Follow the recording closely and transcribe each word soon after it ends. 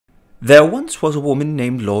There once was a woman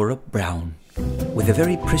named Laura Brown. With a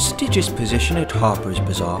very prestigious position at Harper's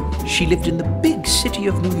Bazaar, she lived in the big city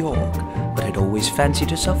of New York, but had always fancied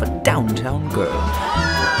herself a downtown girl.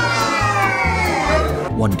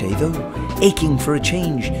 One day, though, aching for a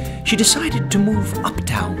change, she decided to move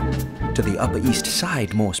uptown, to the Upper East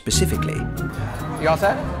Side more specifically. You all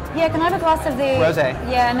set? Yeah, can I have a glass of the... Rosé.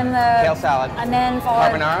 Yeah, and then the... Kale salad. And then for...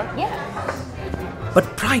 Carbonara? Yeah.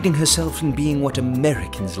 But priding herself in being what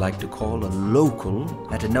Americans like to call a local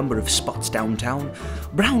at a number of spots downtown,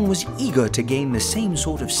 Brown was eager to gain the same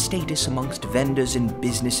sort of status amongst vendors and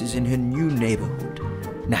businesses in her new neighborhood.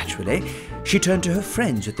 Naturally, she turned to her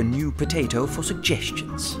friends at the New Potato for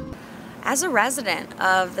suggestions. As a resident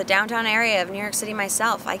of the downtown area of New York City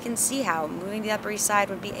myself, I can see how moving to the Upper East Side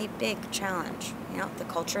would be a big challenge. You know, the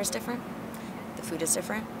culture is different, the food is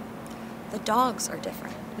different, the dogs are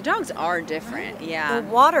different. The dogs are different, yeah. The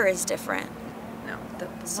water is different. No, the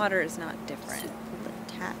water is not different.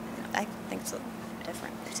 I think it's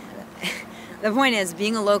different. The point is,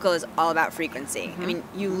 being a local is all about frequency. I mean,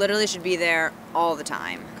 you literally should be there all the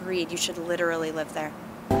time. Agreed, you should literally live there.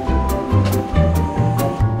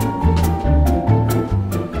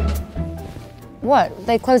 What?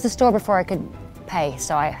 They closed the store before I could pay,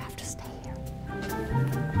 so I have to stay here.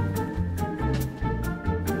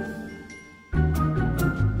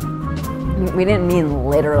 We didn't mean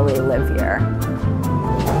literally live here.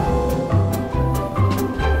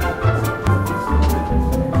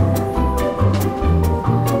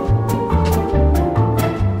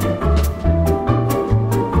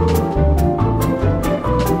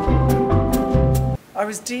 I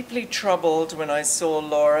was deeply troubled when I saw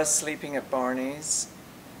Laura sleeping at Barney's.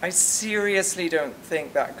 I seriously don't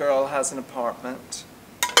think that girl has an apartment.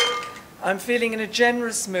 I'm feeling in a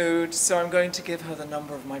generous mood, so I'm going to give her the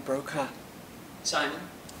number of my broker. Simon,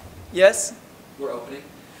 Yes? we're opening.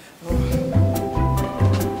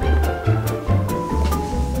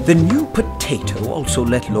 The New Potato also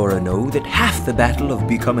let Laura know that half the battle of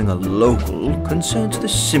becoming a local concerns the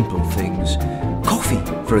simple things. Coffee,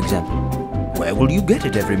 for example. Where will you get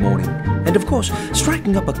it every morning? And of course,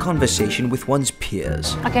 striking up a conversation with one's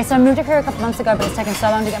peers. Okay, so I moved up here a couple months ago, but it's taken so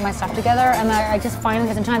long to get my stuff together, and I just finally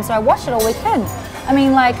had some time, so I watched it all weekend. I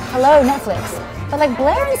mean, like, hello, Netflix. But like,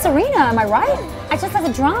 Blair and Serena, am I right? I just have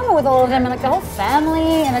a drama with all of them, and like the whole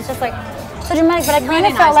family, and it's just like, so dramatic, but I kind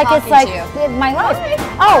of felt like it's like my life.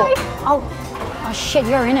 Oh, shit,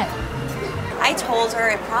 you're in it. I told her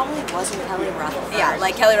it probably wasn't Kelly Rutherford. Yeah,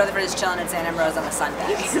 like Kelly Rutherford is chilling at St. Ambrose on a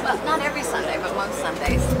Sunday. Well, not every Sunday, but most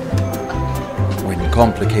Sundays. When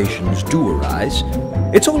complications do arise,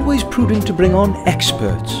 it's always prudent to bring on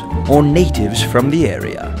experts or natives from the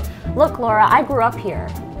area. Look, Laura, I grew up here.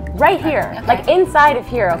 Right here, like inside of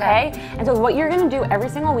here, okay? And so what you're gonna do every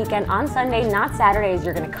single weekend on Sunday, not Saturdays,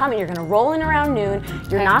 you're gonna come and you're gonna roll in around noon.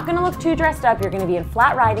 You're not gonna look too dressed up. You're gonna be in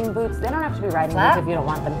flat riding boots. They don't have to be riding boots if you don't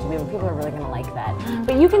want them to be, but people are really gonna like that.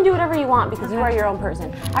 But you can do whatever you want because you are your own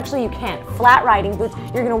person. Actually, you can't. Flat riding boots.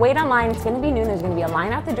 You're gonna wait online. It's gonna be noon. There's gonna be a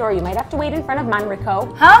line out the door. You might have to wait in front of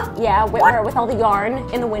Manrico. Huh? Yeah, with all the yarn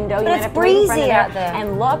in the window. You might have to wait in front of out there.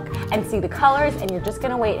 and look and see the colors, and you're just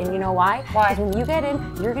gonna wait. And you know why? Why? Because when you get in,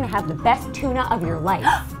 you're gonna have the best tuna of your life. You're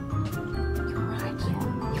right.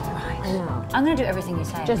 I know. I'm gonna do everything you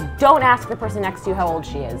say. Just don't ask the person next to you how old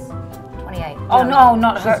she is. 28. Oh no,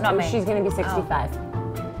 not her, not me. She's gonna be 65.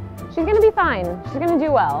 She's gonna be fine. She's gonna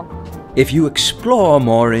do well. If you explore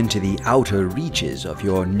more into the outer reaches of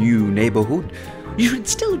your new neighborhood, you should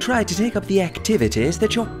still try to take up the activities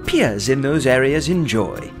that your peers in those areas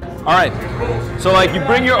enjoy. All right, so like you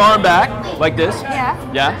bring your arm back like this. Yeah.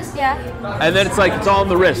 Yeah? Yeah. And then it's like, it's all on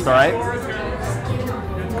the wrist, all right?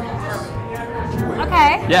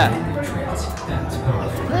 Okay. Yeah.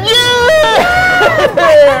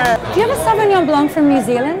 Do you have a Sauvignon Blanc from New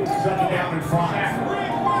Zealand?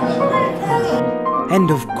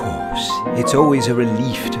 And of course, it's always a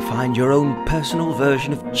relief to find your own personal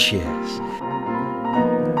version of Cheers.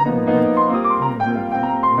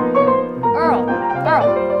 Earl.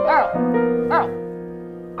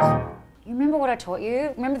 You remember what I taught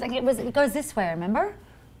you? Remember that it goes this way, remember?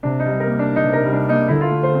 You're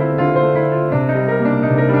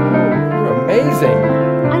amazing.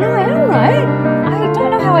 I know I am, right? I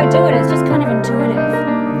don't know how I do it, it's just kind of intuitive.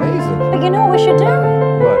 Amazing. But you know what we should do?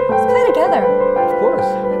 What? Let's play together. Of course.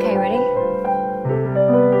 Okay, ready?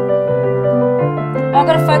 Oh, I've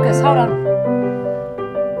got to focus, hold on.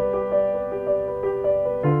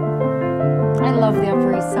 I love the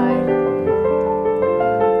Upper East Side.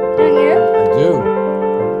 Don't you? I do.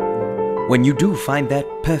 When you do find that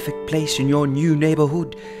perfect place in your new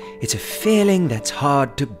neighborhood, it's a feeling that's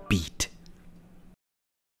hard to beat.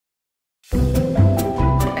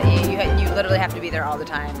 have to be there all the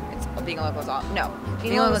time. It's being a local is all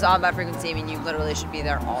being a local is all about frequency. I mean, you literally should be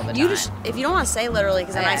there all the time. You just, if you don't want to say literally,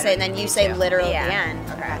 because then I say, and then you say literally at the end.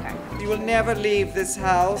 Okay. You will never leave this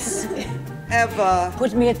house, ever.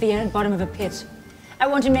 Put me at the bottom of a pit. I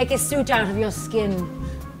want to make a suit out of your skin.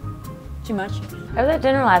 Too much? I was at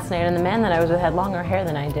dinner last night and the man that I was with had longer hair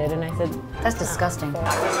than I did, and I said, That's disgusting.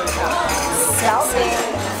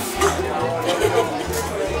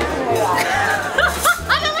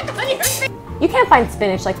 you can't find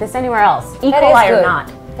spinach like this anywhere else. E. That coli is or good.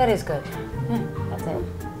 not. That is good. That's it.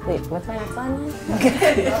 Wait, what's my next line then?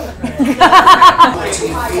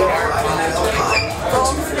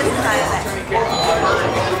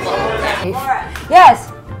 Yes.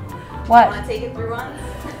 What? Want to take it through once?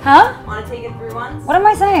 Huh? Want to take it through once? What am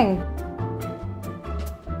I saying?